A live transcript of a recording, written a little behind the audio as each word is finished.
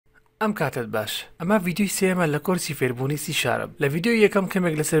ئەم کاتت باش ئەمە ڤیدیۆی سێیەمە لە کۆرسی فێربوونی شارب لە ڤیدیۆ یەکەم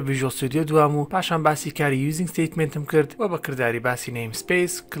کەمێک لەسەر ڤیژوەل ستودیۆ دوام و پاشان باسی کاری یوزینگ ستیتمنتم کرد و بە کردداری باسی نیم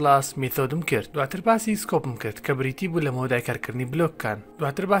سپیس کلاس میتۆدم کرد دواتر باسی سکۆپم کرد کە بریتی بوو لە مۆدای کارکردنی بلۆککان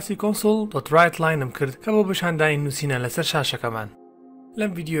دواتر باسی کۆنسۆل دۆت رایت لاینم کرد کە بۆ بشاندانی نووسینە لەسەر شاشەکەمان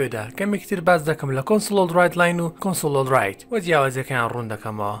لەم ڤیدیۆدا کەمێکتر باس دەکەم لە کۆنسۆل رایت لاین و کۆنسۆل رایت وە جیاوازەکەیان ڕوون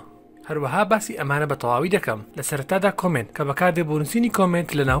دەکەمەوە هەروەها باسی ئەمانە بە تەواوی دەکەم لە سەرەتادا کۆمنت کە بەکاردێ بۆ نووسینی کۆمنت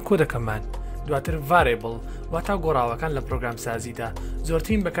لە ناو کۆدەکەمان دواتر ڤارێبڵ واتە گۆڕاوەکان لە پرۆگرام سازیدا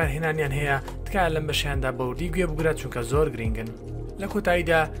زۆرترین بەکارهێنانیان هەیە تکایە لەم بەشیاندا بەوردی گوێ بگرێت چونکە زۆر گرنگن لە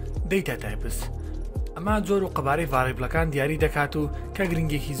کۆتاییدا دەیتا تایپس ئەمە جۆر و قەبارەی ڤارێبڵەکان دیاری دەکات و کە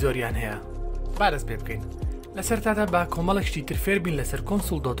گرنگێکی زۆریان هەیە بارەز پێ بکەین لە سەرتادا با کۆمەڵێکشتی تر فێر بین لەسەر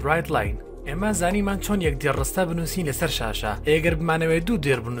کۆنسۆل دۆت رایت لاین ئێمە زانیمان چۆن یەک دێڕستە بنووسین لەسەر شاشە ئەگەر بمانەوێت دوو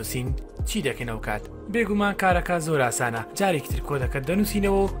دێر بنووسین چی دەکەین ئەو کات بێگومان کارەکە زۆر ئاسانە جارێکتر کۆدەکە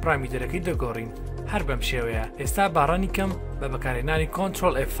دەنووسینەوە و پرامیتەرەکەی دەگۆڕین هەر بەم شێوەیە ئێستا باڕانی کەم بە بەکارهێنانی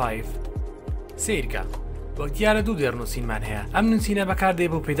کۆنترۆل F5 سیرکە وەک دیارە دوو دێرنووسینمان هەیە ئەم نووسینە بەکاردێ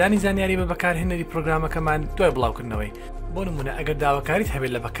بۆ پێدانی زانیاری بە بەکارهێنەری پرۆگرامەکەمان دوای بڵاوکردنەوەی بۆ نمونە ئەگەر داواکاریت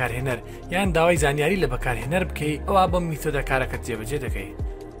هەبێت لە بەکارهێنەر یان داوای زانیاری لە بەکارهێنەر بکەیت ئەوە بەم میتۆدە کارەکەت جێبەجێ دەکەیت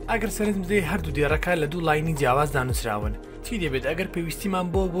ئەگەر سەرنجدەی هەردوو دێڕەکە لە دوو لاینی جیاوازدا نووسراون چی دەبێت ئەگەر پێویستیمان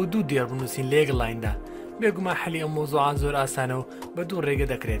بۆ دوو دێر بنووسین لە یەک لایندا بێگومان حەلی ئەم مۆزوعان زۆر ئاسانە و بە دوو ڕێگە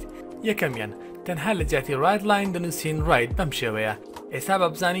دەکرێت یەکەمیان تەنها لە جیاتی رایت لاین دەنووسین رایت بەم شێوەیە ئێستا بە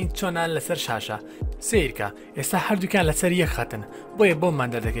بزانین چۆنان لەسەر شاشە سیرکە ئێستا هەردووکیان لەسەر یەک خەتن بۆیە بۆمان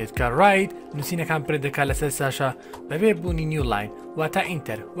دەردەکرێت کە رایت نووسینەکان پرێ دەکات لەسەر ساشە بەبێ بوونی نیو لاین واتە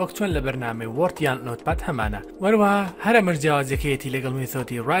ئینتەر وەک چۆن لە بەرنامەی وۆرد یان نۆتپاد هەمانە وەروەها هەرە مەرجیاوازەکەیەتی لەگەڵ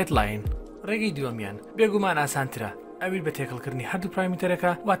میتۆدی رایت لاین ڕێگەی دووەمیان بێگومان ئاسانترە ئەویر بە تێکەڵکردنی هەردوو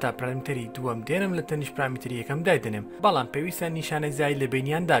پرامیتەرەکە واتە پرامیتەری دووەم دێنم لە تەنیش پرامیتەری یەکەم دایدنێم بەڵام پێویستە نیشانەی زای لە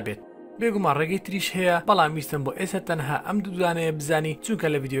بینیان دابێت بێگومان ڕێگەی تریش هەیە بەڵام ویستم بۆ ئێستا تەنها ئەم دوودانەیە بزانی چونکە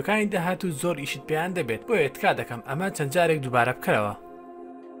لە ڤیدیۆکانی داهاتوو زۆر ئیشت پێیان دەبێت بۆیە تکا دەکەم ئەمە چەند جارێک دووبارە بکەرەوە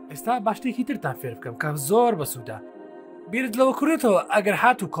ئێستا باشتێکی ترتان فێر بکەم کە زۆر بەسوودە بیرت لەوە کوڕێتەوە ئەگەر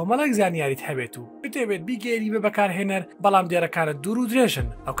هاتوو کۆمەڵێک زانیاریت هەبێت و بتێبێت بیگەری بە بەکارهێنەر بەڵام دێرەکانت دوور و درێژن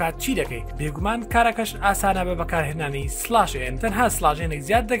ئەو کات چی دەکەیت بێگومان کارەکەش ئاسانە بە بەکارهێنانی سلاشێن تەنها سلاژێنێک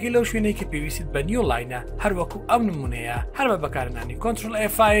زیاد دەکەی لەو شوێنەی کە پێویستیت بە نیو لاینە هەروەکو ئەم نمونەیە هەر بە بەکارهێنانی کۆنترۆل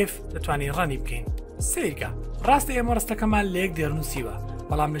F5 دەتوانین ڕەنی بکەین سیرکە ڕاستە ئێمە ڕستەکەمان لە یەک دێرنووسیوە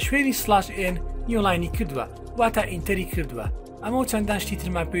بەڵام لە شوێنی سلاش ئێن نیو لاینی کردووە واتە ئینتەری کردووە ئەمە چەندان شتی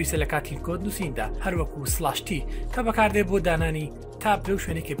ترمان پێویستە لە کاتی کۆد نووسیندا هەروەکو سلاشتی کە بەکاردێ بۆ دانانی تاپ لەو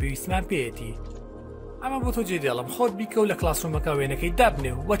شوێنێک کە پێویستمان پێیەتی ئەمە بۆ تۆ جێدێڵم خۆت بیکە و لە کلاسڕۆمەکە وێنەکەی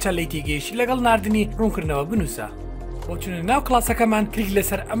دابنێ و وەچە لی تێگەیشتی لەگەڵ ناردنی ڕوونکردنەوە بنووسە بۆ چونە ناو کلاسەکەمان کلیک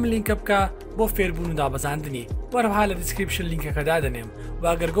لەسەر ئەم لینکە بکە بۆ فێربوون و دابەزاندنی وەرەها لە دیسکریپشن لینکەکە دادەنێم و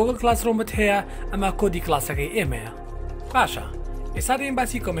ئەگەر گۆگڵ کلاسڕۆمت هەیە ئەمە کۆدی کلاسەکەی ئێمەیە باشە ئێستا دەین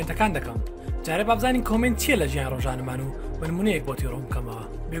باسی کۆمنتەکان دەکەم جارێ بابزانین کۆمنت چیە لە ژیان ڕۆژانەمان و نمونەیەک بۆتی ڕوون بکەمەوە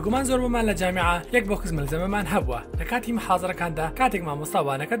بێگومان زۆر بۆمان لە جامعە یەک بۆ قسم مەلزەمەمان هەبووە لە کاتی محاضرەکاندا کاتێک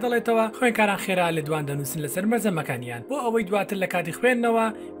مامۆستاوانەکە دەڵێتەوە خوێنکاران خێرا لە دوان دەنووسن لەسەر مەرجەمەکانیان بۆ ئەوەی دواتر لە کاتی خوێندنەوە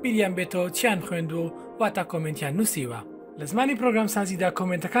بیریان بێتەوە چیان خوێندووە واتە کۆمنتیان نووسیوە لە زمانی پرۆگرام سازیدا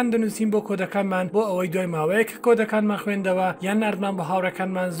کۆمنتەکان دەنووسین بۆ کۆدەکانمان بۆ ئەوەی دوای ماوەیە کە کۆدەکانمان خوێندەوە یان نردمان بە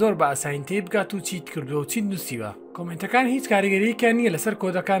هاوڕەکانمان زۆر بە ئاساین تێ بگات و چیت کردووە و چیت نووسیوە کۆمنتەکان هیچ کاریگەریەکیان نییە لەسەر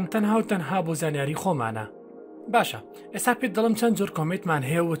کۆدەکان تەنها و تەنها بۆ زانیاری خۆمانە باشە ئێستا پێت دەڵم چەند زۆر کۆمنتمان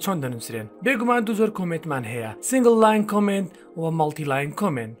هەیە و چۆن دەنووسرێن بێگومان دوو زۆر کۆمنتمان هەیە سینگل لاین کۆمنت و مەڵتی لاین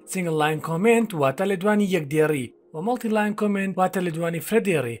کۆمنت سینگل لاین کۆمنت واتە لە دوانی یەک دێڕی و مەڵتی لاین کۆمنت واتە لە دوانی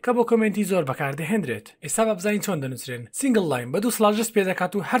فرەدێڕی کە بۆ کۆمنتی زۆر بەکاردەهێنرێت ئێستا بە بزانین چۆن دەنووسرێن سینگل لاین بە دوو سلاژس پێ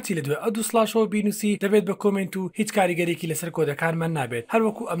دەکات و هەرچی لە دوێ ئەو دوو سلاشەوە بینوسی دەبێت بە کۆمنت و هیچ کاریگەرێکی لەسەر کۆدەکانمان نابێت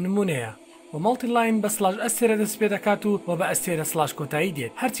هەروەکو ئەم نمونەیە و مەڵتی لاین بە سلاژ ئەستێرە دەست پێ دەکات و بە ئەستێرە سلاش کۆتایی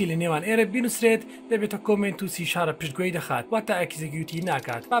دێت هەرچی لە نێوان ئێرە بینوسرێت دەبێتە کۆمنت و سیشارە پشتگوێی دەخات واتە ئەکزیکیوتی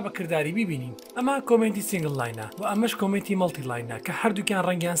ناکات با بە کردداری ببینین ئەمە کۆمنتی سینگل لاینە و ئەمەش کۆمنتی مەڵتی لاینە کە هەردووکیان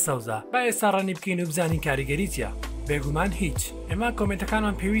ڕەنگیان سەوزە با ئێستا ڕەنی بکەین و بزانین کاریگەری چیە بێگومان هیچ ئێمە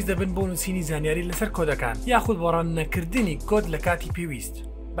کۆمنتەکانمان پێویست دەبن بۆ نووسینی زانیاری لەسەر کۆدەکان یاخود بۆ ڕەننەکردنی کۆد لە کاتی پێویست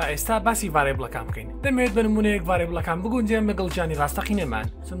با ئێستا باسی ڤارێبڵەکان بکەین دەمەوێت بە نمونەیەک ڤارێبڵەکان بگونجێن لەگەڵ جیانی ڕاستەقینەمان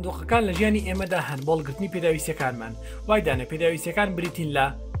سندوقەکان لە ژیانی ئێمەدا هەن بۆڵگرتنی پێداویستیەکانمان وای دانە پێداویستیەکان بریتین لە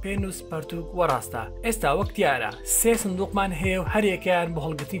پێنووس پەرتوک وەڕاستە ئێستا وەک دیارە سێ سندوقمان هەیە و هەریەکەیان بە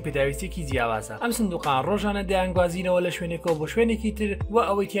هەڵگرتنی پێداویستێکی جیاوازە ئەم سندوقان ڕۆژانە دەیانگوازینەوە لە شوێنێکەوە بۆ شوێنێکی تر و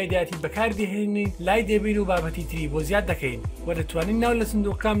ئەوەی تیایداتی بەکاردێهێنین لای دەبین و بابەتی تری بۆ زیاد دەکەین و دەتوانین ناو لە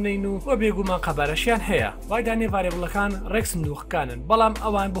سندوقکان بنین و بێگومان قەبارەشیان هەیە وای دانێ ڤاریبڵەکان ڕێک سندوقکانن بەڵام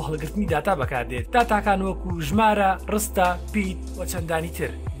ئەوان بۆ هەڵگرتنی داتا بەکاردێت داتاکان وەکو ژمارە ڕستە پیت و چەندانی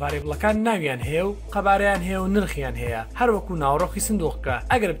تر ڤاریبڵەکان ناویان هەیە و قەبارەیان هەیە و نرخیان هەیە هەروەکو ناوڕۆکی سندوقکە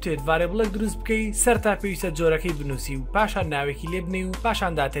ئەگەر بتێت ڤاریبڵێک دروست بکەی سەرتا پێویستە جۆرەکەی بنووسی و پاشان ناوێکی لێ بنێ و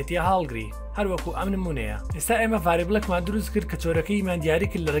پاشان داتێتیە هەڵگری هەروەکو ئەم نمونەیە ئێستا ئێمە ڤاریبڵێکمان دروست کرد کە جۆرەکەیمان دیاری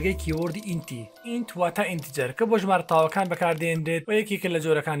کرد لە ڕێگەی کیوەردی ئینتی ئینت واتە ئینتیجەر کە بۆ ژمارەتاوەکان بەکاردێنرێت و یەکێکە لە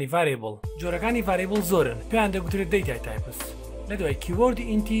جۆرەکانی ڤاریبڵ جۆرەکانی ڤاریبڵ زۆرن پێیان دەگوترێت دەیتای تایپس لە دوای کیوەردی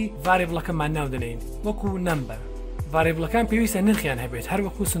ئینتی ڤاریبڵەکەمان ناو دەنێین وەکو نەمبەر ڤاریبڵەکان پێویستە نرخیان هەبێت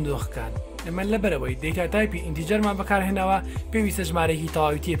هەروەکو سندوقەکان ئەمە لەبەرەوەی دەیتا تایپی ئینتیجەرمان بەکارهێنەوە پێویستە ژمارەیەکی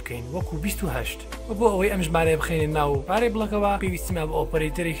تەواوی تێ بکەین وەکو 28 و بۆ ئەوەی ئەم ژمارەیە بخێنین ناو ڤاریبڵەکەوە پێویستمە بە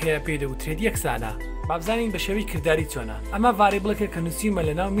ئۆپەرەیتەرێک هەیە پێی دەوترێت یەکسانە بابزانین بە شێوەی کردداری چۆنە ئەمە ڤاریبڵەکە کە نووسیمە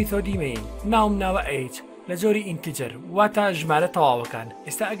لە ناو میتۆدی مین ناوم ناوە ئیج لە جۆری ئینتیجەر واتە ژمارە تەواوەکان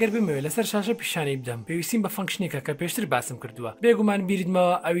ئێستا ئەگەر بمەوێت لەسەر شاشە پیشانەی بدەم پێویستیم بە فەنکشنێکە کە پێشتر باسم کردووە بێگومان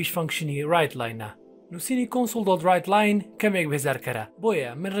بیردمەوە ئەویش فەنکشنی ڕایت لاینە نووسینی console.writeLine کەمێک بێزارکەرە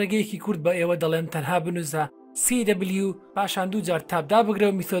بۆیە من ڕێگەیەکی کورد بە ئێوە دەڵێم تەنها بنووسە CW پاشان دوو جار تابدا بگرە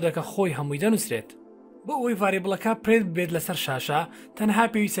و میتۆدەکە خۆی هەمووی دەنووسرێت بۆ ئەوەی ڤاریبڵەکە پرێت بێت لەسەر شاشە تەنها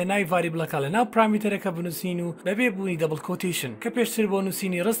پێویستە ناوی ڤاریبڵەکە لە ناو پرامیتەرەکە بنووسین و بەبێ بوونی دەبڵ کۆتیشن کە پێشتر بۆ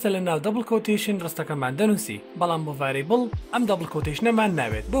نووسینی ڕستە لە ناو دەبڵ کۆتیشن ڕستەکەمان دەنووسی بەڵام بۆ ڤاریبڵ ئەم دەبڵ کۆتیشنەمان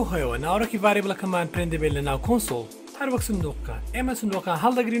ناوێت بۆ هۆیەوە ناوڕێکی ڤاریبڵەکەمان پرێن دەبێت لە ناو کۆنسۆڵ هەروەک سندوقەکان ئێمە سندوقەکان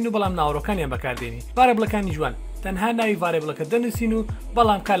هەڵدەگرین و بەڵام ناوڕەکانیان بەکاردێنین ڤاریبڵەکانی جوان تەنها ناوی ڤاریبڵەکە دەنووسین و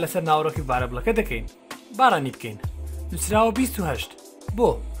بەڵام کار لەسەر ناوڕۆکی ڤاریبڵەکە دەکەین بارانی بکەین نووسراوە 28 بۆ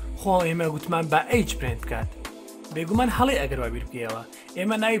خۆ ئێمە گوتمان بە ئیج پرێنت بکات بێگومان هەڵی ئەگەر وابیر بکەیەوە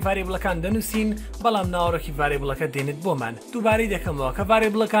ئێمە ناوی ڤاریبڵەکان دەنووسین بەڵام ناوڕۆکی ڤاریبڵەکە دێنێت بۆمان دووبارەی دەکەمەوە کە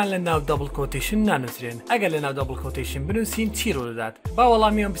ڤاریبڵەکان لە ناو دەبڵ کۆتیشن نانووسرێن ئەگەر لە ناو دەبڵ کۆتیشن بنووسین چی ڕوو دەدات با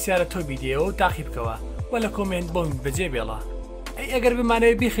وەڵامیان پرسیارە تۆ بیدێەوە و تاقی بکەوە و لە کۆمنت بۆم بەجێ بێڵە ئەی ئەگەر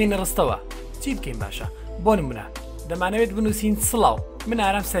بمانەوێت بیخینە ڕستەوە چی بکەین باشە بۆ نمونە دەمانەوێت بنووسین سڵاو من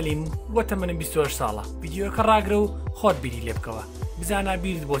ئارام سەلیم وەتە منم 28 ساڵە ڤیدیۆکە ڕاگرە و خۆت بیری لێ بکەوە بزانە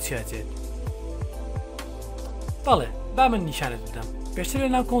بیرت بۆ چیاتێت بەڵێ با من نیشانت بدەم پێشتر لە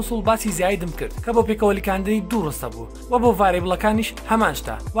ناو کۆنسۆڵ باسی زیایدم کرد کە بۆ پێکەوەلیکاندنی دوو ڕستە بوو و بۆ ڤاریبڵەکانیش هەمان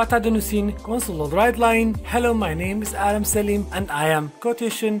شتە واتە دەنووسین console.writeLine hello my name is Aram Saleem and I am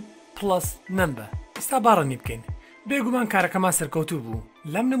quotation plus number ئێستا باڕەنی بکەین بێگومان کارەکەمان سەرکەوتوو بوو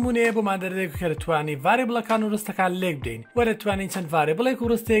لەم نمونەیە بۆمان دەردێک کە دەتوانین ڤاریبڵەکان و ڕستەکان لێک بدەین و دەتوانین چەند ڤاریبڵێک و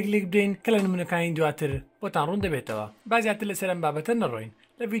ڕستەیەک لێک بدەین کە لە نمونەکانی دواتر بۆتان ڕوون دەبێتەوە بازیاتر لەسەر ئەم بابەتە نەڕۆین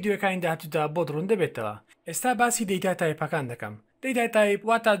لە ڤیدیۆکانی داهاتوودا بۆت ڕوون دەبێتەوە ئێستا باسی دەیتا تایپەکان دەکەم دەیتا تایپ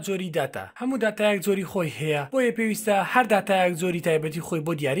واتە جۆری داتا هەموو داتایەک جۆری خۆی هەیە بۆیە پێویستە هەر داتایەک جۆری تایبەتی خۆی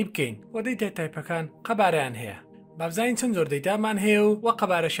بۆ دیاری بکەین و دەیتا تایپەکان قەبارەیان هەیە بابزانین چەند جۆر دەیتامان هەیە و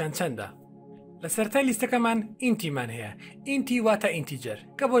قەبارەشیان چەندە لە سەرەتای لیستەکەمان ئینتیمان هەیە ئینتی واتە ئینتیجەر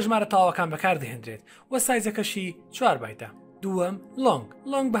کە بۆ ژمارە تاواکان بەکاردەهێنرێت و سایزەکەشی 4 بایتە دووەم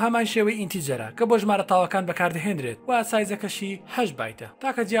لۆنگ بە هەمان شێوەی ئینتیجەرە کە بۆ ژمارە تاواکان بەکاردەهێنرێت و سایزەکەشی 8 بایتە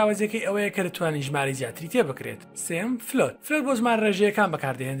تاکە جیاوازەکەی ئەوەیە کە دەتوانین ژمارەی زیاتری تێ بکرێت سێم فلۆت بۆ ژمارە ڕێژەیەکان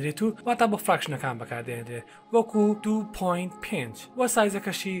بەکاردەهێنرێت و واتە بۆ فراکشنەکان بەکاردەهێنرێت وەکو 2.5 و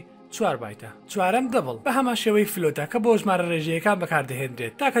سایزەکەشی 4 بایتە چوارەم دەبڵ بە هەمان شێوەی فلۆتە کە بۆ ژمارە ڕێژەیەکان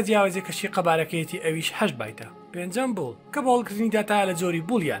بەکاردەهێنرێت تاکە جیاوازێکەشی قەبارەکەیەتی ئەویش 8 بایتە پێنجەم بوڵ کە بۆ هەڵگرتنی داتا لە جۆری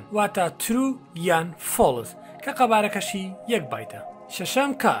بولیان واتە true یان false کە قەبارەکەشی 1 بایتە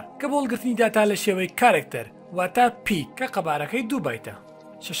شەشەم کار کە بۆ هەڵگرتنی داتا لە شێوەی کارکتەر واتە پیک کە قەبارەکەی 2 بایتە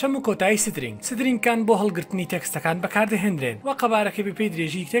شەشەم و کۆتایی سترینگکان بۆ هەڵگرتنی تێکستەکان بەکاردەهێنرێن و قەبارەکەی بەپێی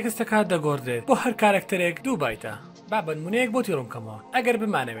درێژی تێکستەکە دەگۆڕدرێت بۆ هەر کارکتەرێک 2 بایتە با بنمونەیەک بۆ تێڕۆمکەمەوە ئەگەر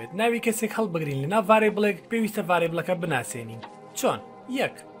بمانەوێت ناوی کەسێک هەڵبگرین لە ناو ڤاریبڵێک پێویستە ڤاریبڵەکە بناسێنین چۆن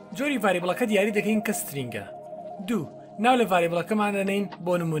 1 جۆری ڤاریبڵەکە دیاری دەکەین کە سترینگە 2 ناو لە ڤاریبڵەکەمان دەنین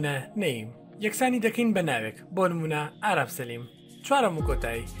بۆ نمونە نەیم یەکسانی دەکەین بە ناوێک بۆ نمونە ئارام سەلیم چوارەم و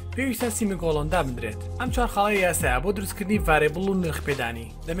کۆتایی پێویستە سیمیکۆڵۆندا بندرێت ئەم چوار خاڵی یاسایە بۆ دروستکردنی ڤاریبڵ و نرخ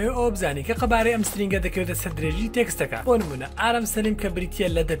پێدانی دەمەوێت ئەوە بزانی کە قەبارەی ئەم سترینگە دەکەوێتە سەر درێژی تێکستەکە بۆ نمونە ئارام سەلیم کە بریتە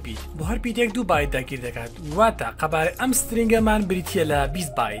لە 10 پیت بۆ هەر پیتێک 2 بایت داگیر دەکات واتە قەبارەی ئەم سترینگەمان بریتە لە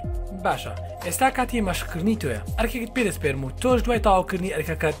 20 بایت باشە ئێستا کاتی مەشقکردنی تۆیە ئەرکێکت پێدەسپێرم و تۆش دوای تاواکردنی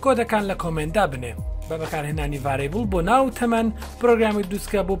ئەرکەکەت کۆدەکان لە کۆمنتدا بنێ بە بەکارهێنانی ڤاریبڵ بۆ ناو تەمەن پرۆگرامی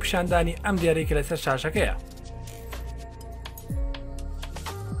دروستکە بۆ پیشاندانی ئەم دیارەیەکە لەسەر شاشەکەیە